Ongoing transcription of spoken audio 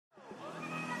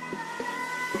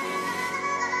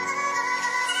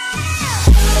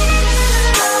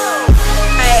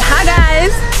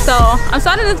So I'm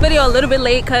starting this video a little bit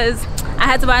late because I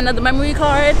had to buy another memory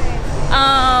card.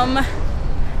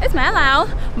 It's mad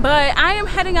loud, but I am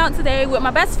heading out today with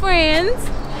my best friend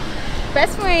to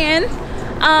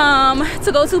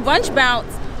go to Brunch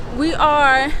Bounce. We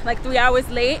are like 3 hours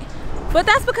late, but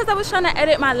that's because I was trying to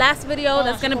edit my last video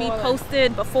that's gonna be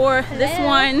posted before this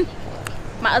one.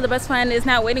 My other best friend is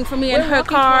now waiting for me in her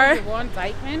car.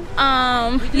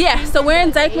 Yeah, so we're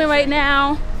in Dykeman right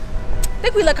now. I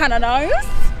think we look kind of nice.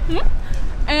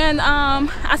 And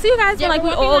I'll see you guys when like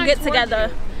we all get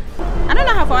together. I don't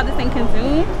know how far this thing can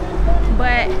zoom,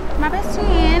 but my best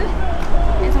friend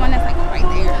is the one that's like right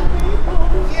there.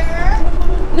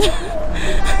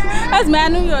 That's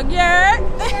mad New York. Yeah.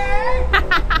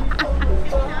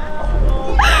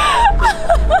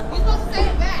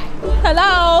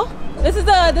 Hello. This is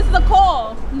a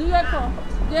call. New York call.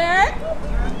 Yeah.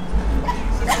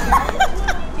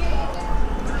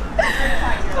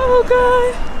 Oh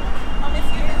God.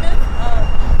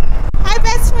 Hi,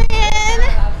 best friend.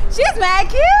 She's mad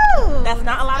cute. That's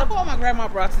not a lot. I called my grandma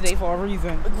bra today for a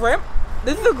reason.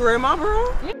 This is a grandma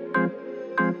bra?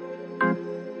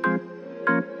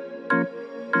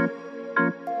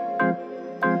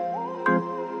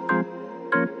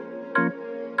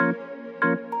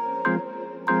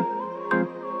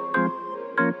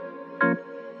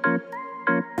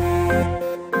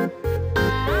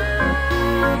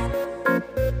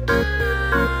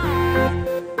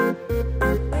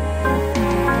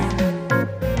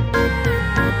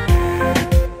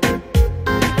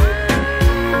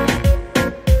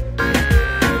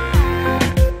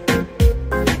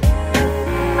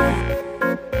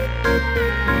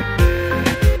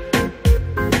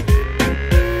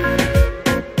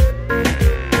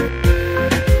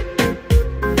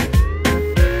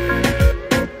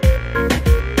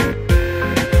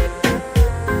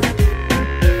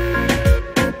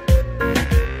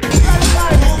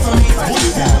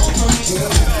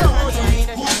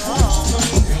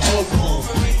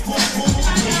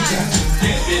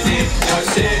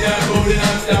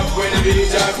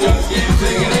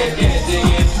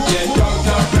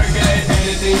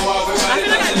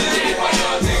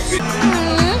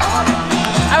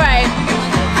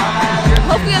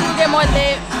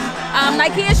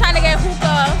 Nike is trying to get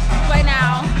hookah right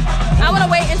now. I want to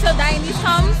wait until Diane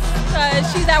comes because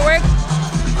she's at work.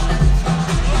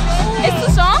 It's too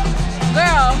strong?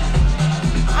 Girl,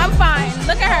 I'm fine.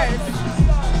 Look at hers.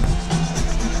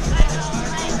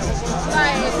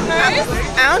 Like, hers?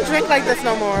 I don't drink like this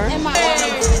no more. And my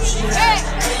hey, hey,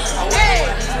 hey,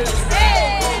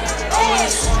 hey,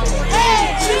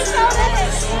 hey,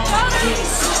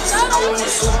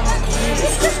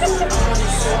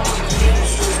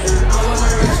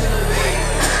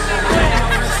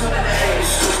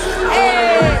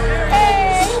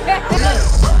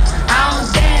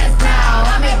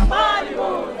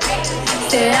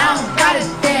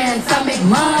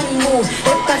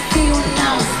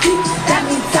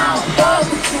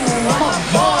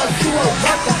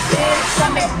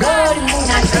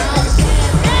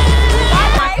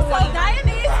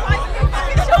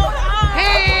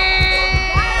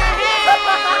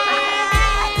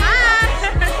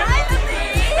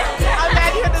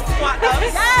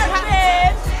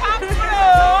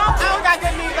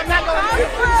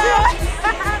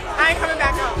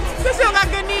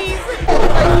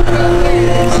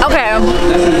 Okay,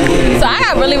 so I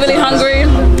got really hungry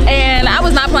and I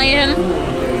was not playing.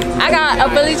 I got a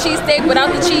Philly cheesesteak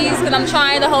without the cheese because I'm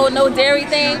trying the whole no dairy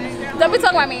thing. Don't be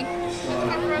talking about me.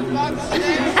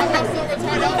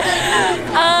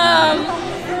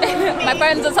 My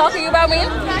friends are talking about me,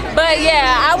 but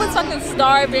yeah, I was fucking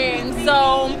starving.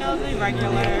 So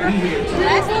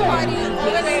that's the party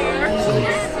over there, right?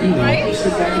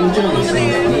 Over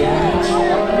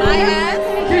there. My ass.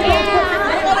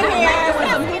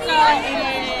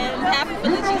 And half a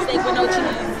Philly cheesesteak with no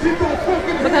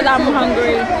cheese because I'm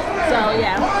hungry. So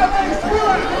yeah.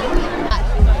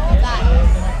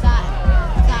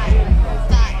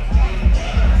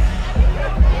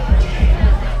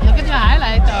 Look at your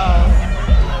highlight though.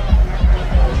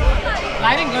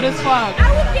 Lighting good as fuck.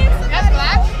 That's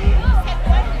black.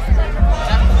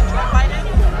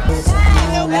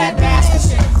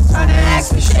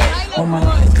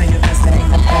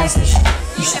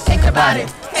 You should think about it.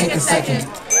 Take a second.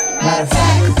 Matter of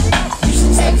fact, you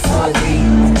should take 4 3.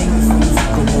 And then you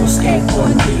can go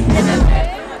skateboard beat.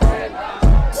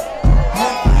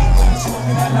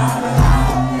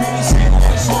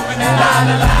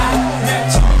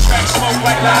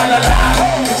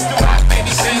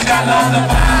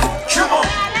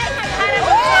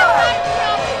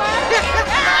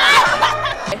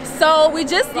 So we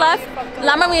just left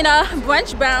La Marina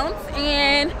Brunch Bounce,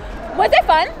 and was it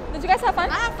fun? Did you guys have fun?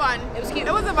 I had fun. It was cute.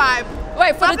 It was a vibe.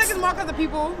 Wait, for I think it's more because of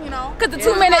people, you know. Because the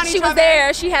 2 minutes she was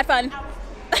there, she had fun.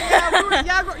 Yeah,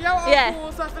 y'all were all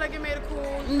cool, so I feel like it made it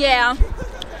cool. Yeah.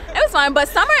 It was fun, but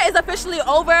summer is officially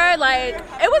over. Like,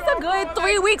 it was a good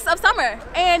 3 weeks of summer,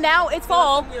 and now it's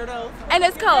fall, and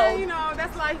it's cold. Yeah, you know,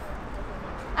 that's life.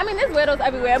 I mean, there's weirdos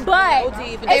everywhere, but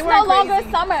it's no longer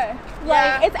summer.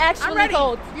 Like, it's actually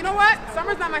cold. You know what?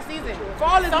 Summer's not my season.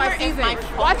 Fall is my season.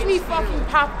 Watch me fucking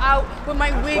pop out with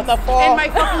my wigs and my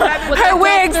fucking leather. Her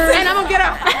wigs. And I'm gonna get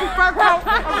a fucking fur coat,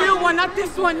 a real one, not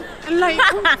this one. And like,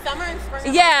 summer and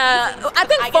spring. Yeah, I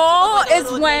think fall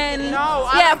is when.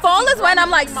 Yeah, fall is when I'm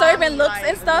like serving looks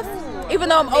and stuff. Even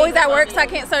though I'm always at work, so I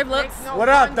can't serve looks. What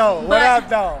up, though? What up,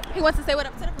 though? He wants to say what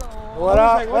up to the vlog. What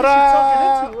up? What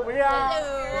up? We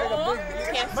out.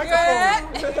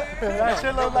 That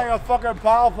shit looks like a fucking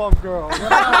Powerpuff Girl.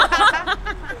 What up?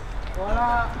 What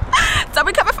up? So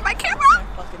we coming for my camera.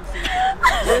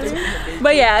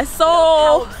 But yeah,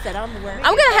 so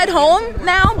I'm gonna head home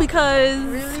now because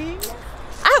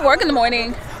I have work in the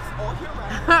morning.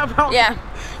 Yeah.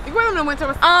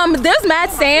 There's mad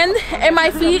sand in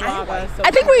my feet.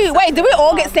 I think did we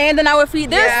all get sand in our feet?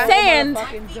 There's sand.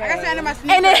 I got sand in my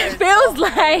sneakers. And it feels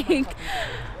like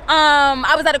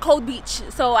I was at a cold beach,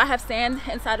 so I have sand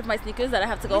inside of my sneakers that I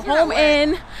have to go home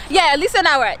in. Yeah, at least they're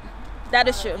not wet. That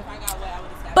is true.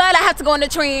 But I have to go on the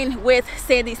train with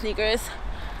sandy sneakers.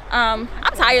 I'm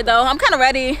tired though. I'm kind of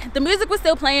ready. The music was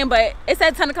still playing, but it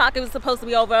said 10 o'clock. It was supposed to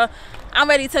be over. I'm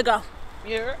ready to go.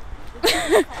 Yeah.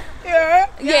 Yeah.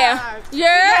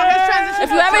 If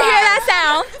you ever hear that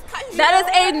sound, that is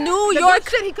a New York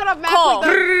call.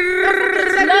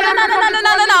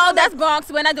 No. That's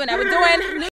Bronx. We're not doing that. We're doing